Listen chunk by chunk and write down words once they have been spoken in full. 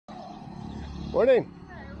Morning.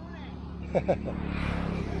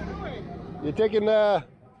 You taking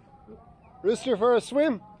Rooster for a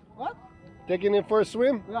swim? What? Taking him for a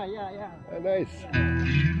swim? Yeah. Nice.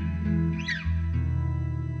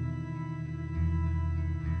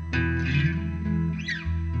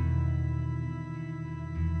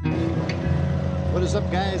 What is up,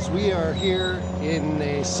 guys? We are here in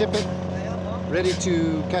Nasipit, ready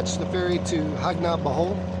to catch the ferry to Jagna,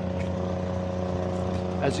 Bohol.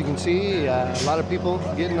 As you can see, a lot of people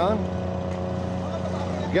getting on.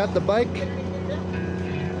 Got the bike,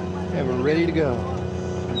 and we're ready to go.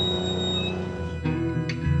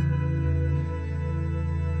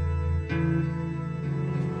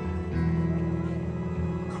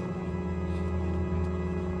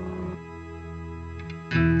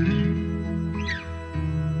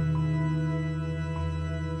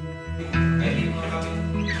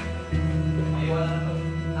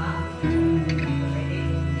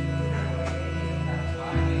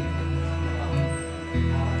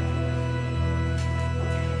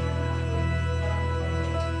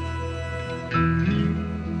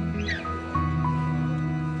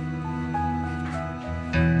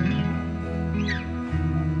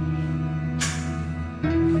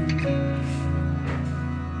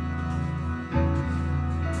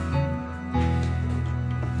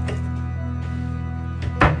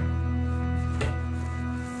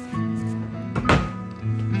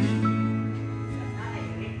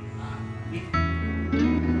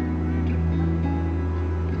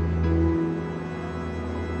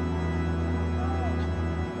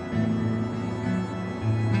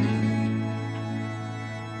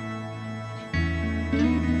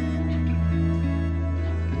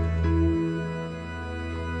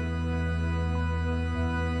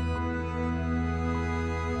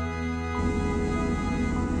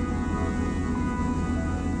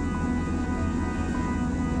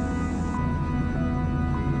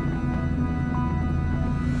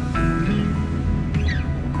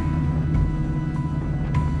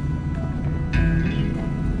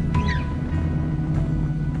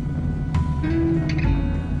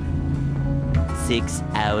 Six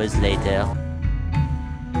hours later.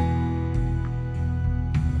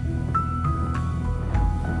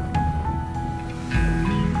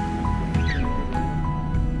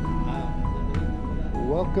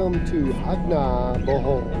 Welcome to Jagna,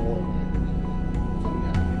 Bohol.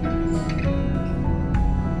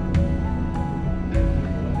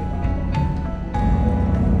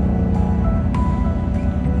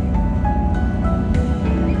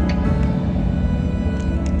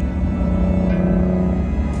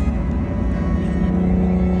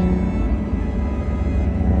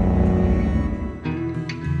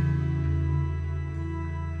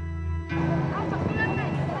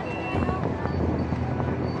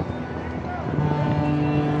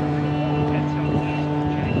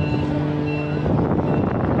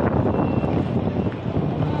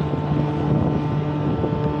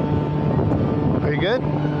 Good?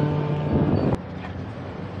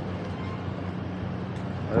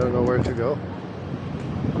 I don't know where to go.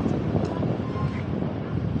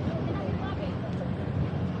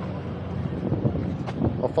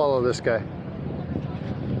 I'll follow this guy.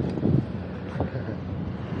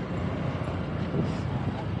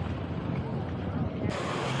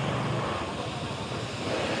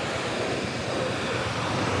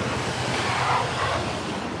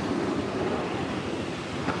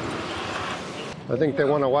 I think they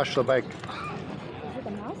want to wash the bike. Is it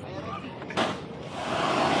a mouse?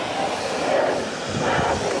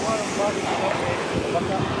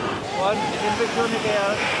 One, infection ni kaya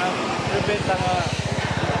prevent ang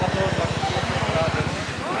nakatulog.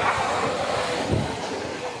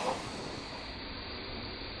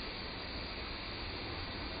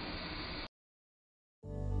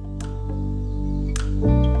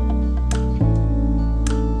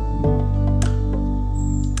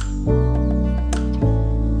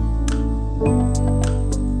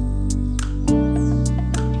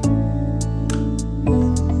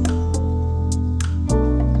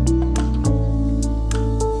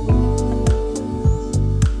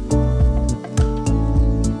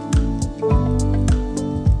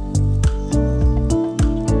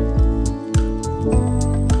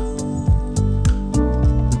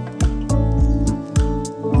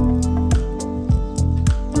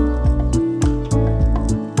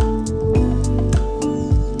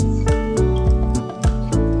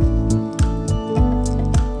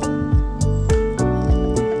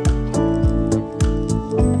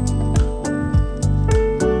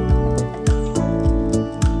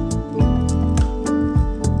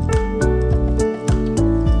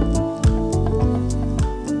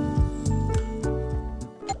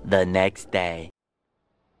 the next day.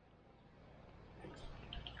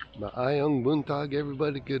 Maayong buntag,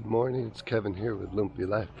 everybody. Good morning. It's Kevin here with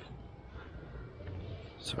LumpiaLife.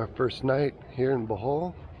 It's our first night here in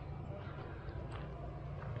Bohol.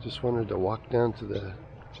 Just wanted to walk down to the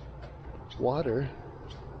water,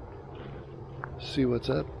 see what's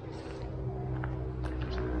up.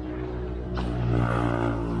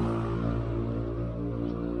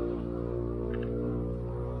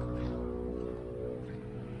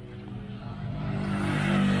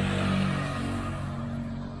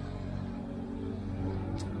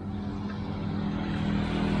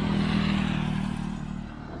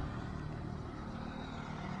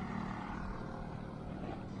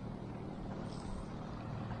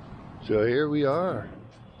 So here we are.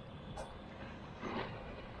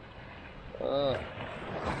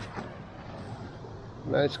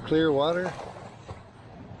 Nice clear water.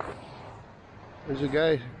 There's a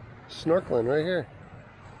guy snorkeling right here.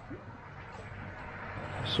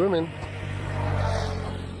 Swimming.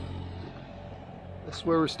 This is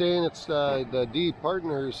where we're staying. It's the D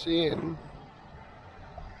Partners Inn.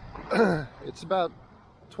 It's about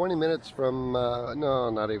 20 minutes from, no,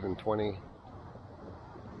 not even 20.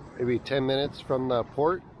 Maybe 10 minutes from the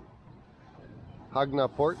port,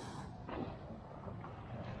 Jagna port.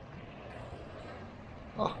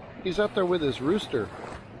 Oh, he's out there with his rooster.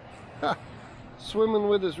 Ha, swimming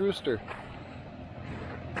with his rooster.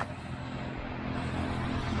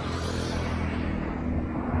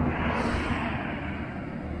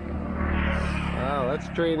 Wow, that's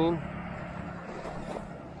training.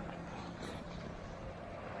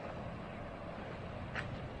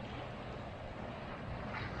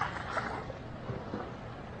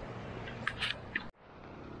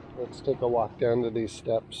 Let's take a walk down to these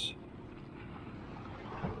steps.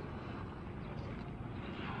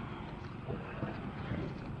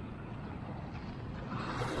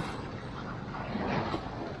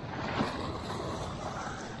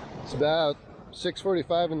 It's about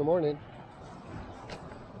 6:45 in the morning.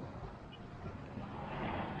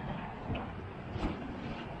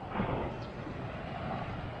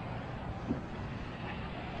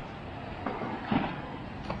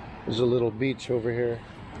 There's a little beach over here.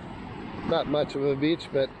 Not much of a beach,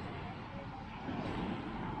 but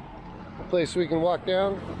a place we can walk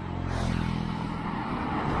down.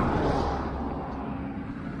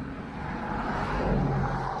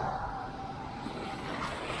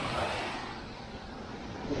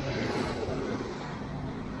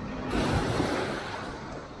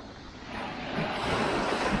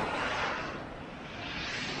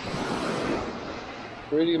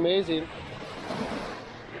 Pretty amazing.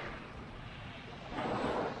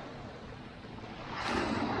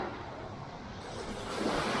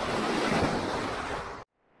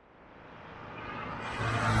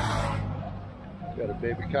 Got a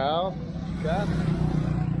baby cow. Got.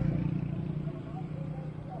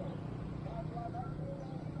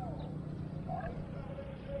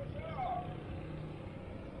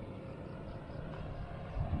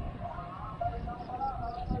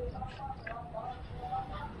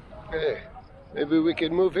 Okay, maybe we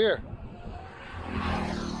can move here.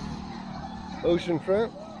 Ocean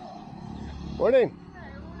front. Morning.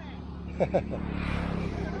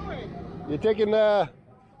 You taking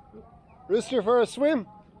rooster for a swim?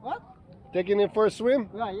 What? Taking him for a swim?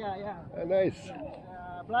 Yeah. Nice.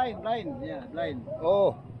 Blind, yeah, blind.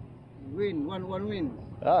 Oh. Win, one win.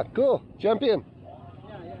 Ah, cool. Champion.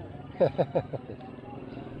 Yeah.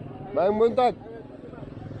 Maayong buntag.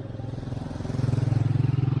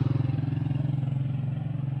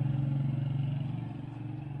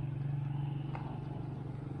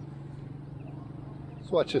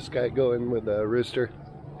 Let's watch this guy go in with a rooster.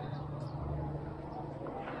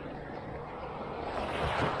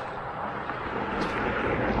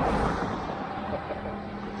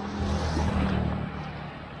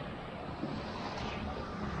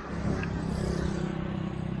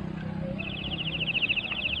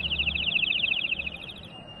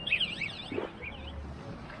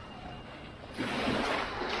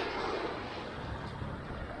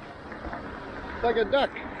 Like a duck.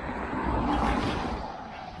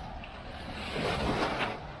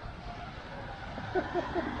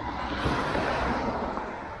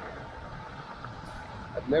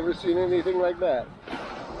 I've never seen anything like that.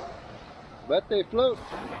 But they float.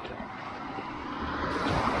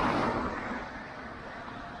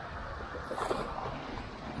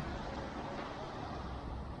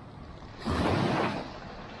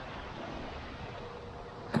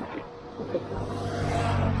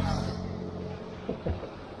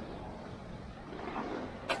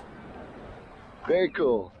 Very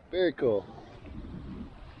cool, very cool.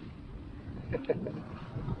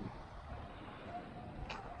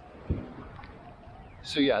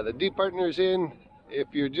 So yeah, the D Partner's in. If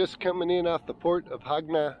you're just coming in off the port of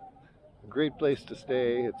Jagna, great place to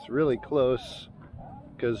stay. It's really close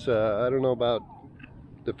because I don't know about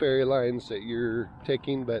the ferry lines that you're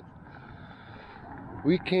taking, but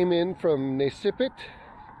we came in from Nasipit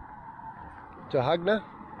to Jagna,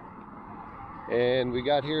 and we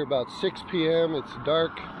got here about 6 p.m. It's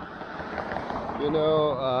dark. You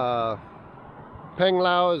know,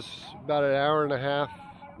 Panglao is about an hour and a half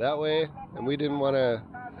that way, and we didn't want to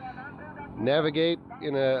navigate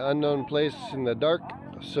in an unknown place in the dark,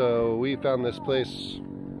 so we found this place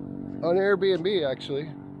on Airbnb actually,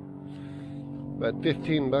 about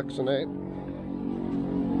 15 bucks a night.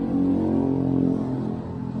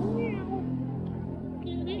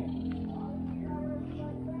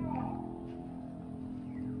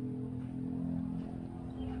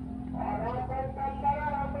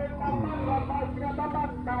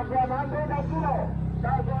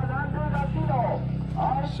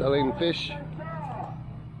 Selling fish.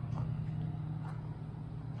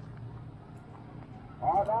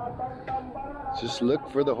 Just look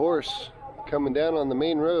for the horse coming down on the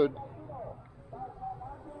main road.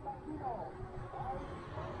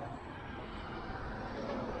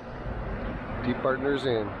 D Partner's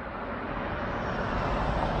in.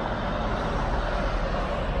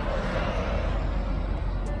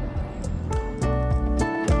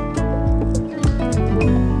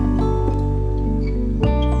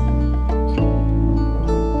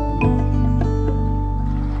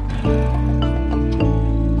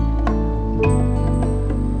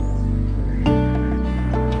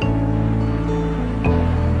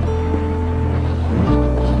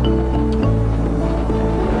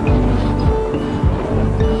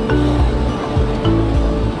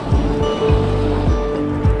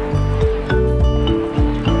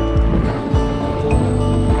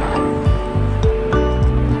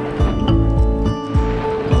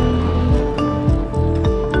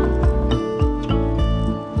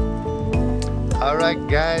 Alright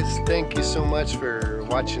guys, thank you so much for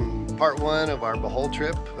watching part 1 of our Bohol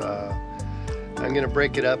trip. I'm going to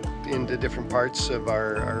break it up into different parts of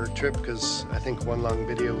our trip because I think one long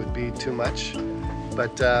video would be too much.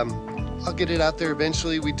 But I'll get it out there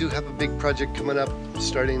eventually. We do have a big project coming up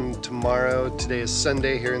starting tomorrow. Today is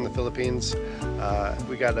Sunday here in the Philippines.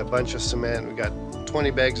 We got a bunch of cement. We got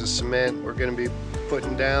 20 bags of cement we're going to be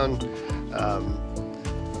putting down.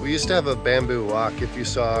 We used to have a bamboo walk if you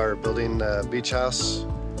saw our building beach house,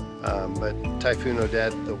 but Typhoon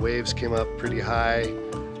Odette, the waves came up pretty high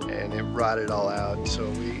and it rotted all out. So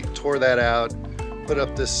we tore that out, put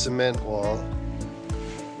up this cement wall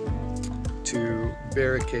to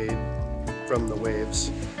barricade from the waves.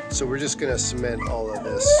 So we're just gonna cement all of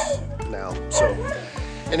this now. So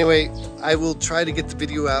anyway, I will try to get the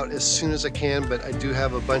video out as soon as I can, but I do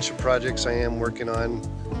have a bunch of projects I am working on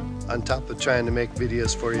top of trying to make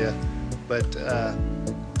videos for you. But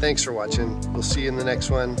thanks for watching. We'll see you in the next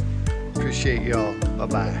one. Appreciate y'all.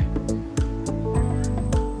 Bye-bye.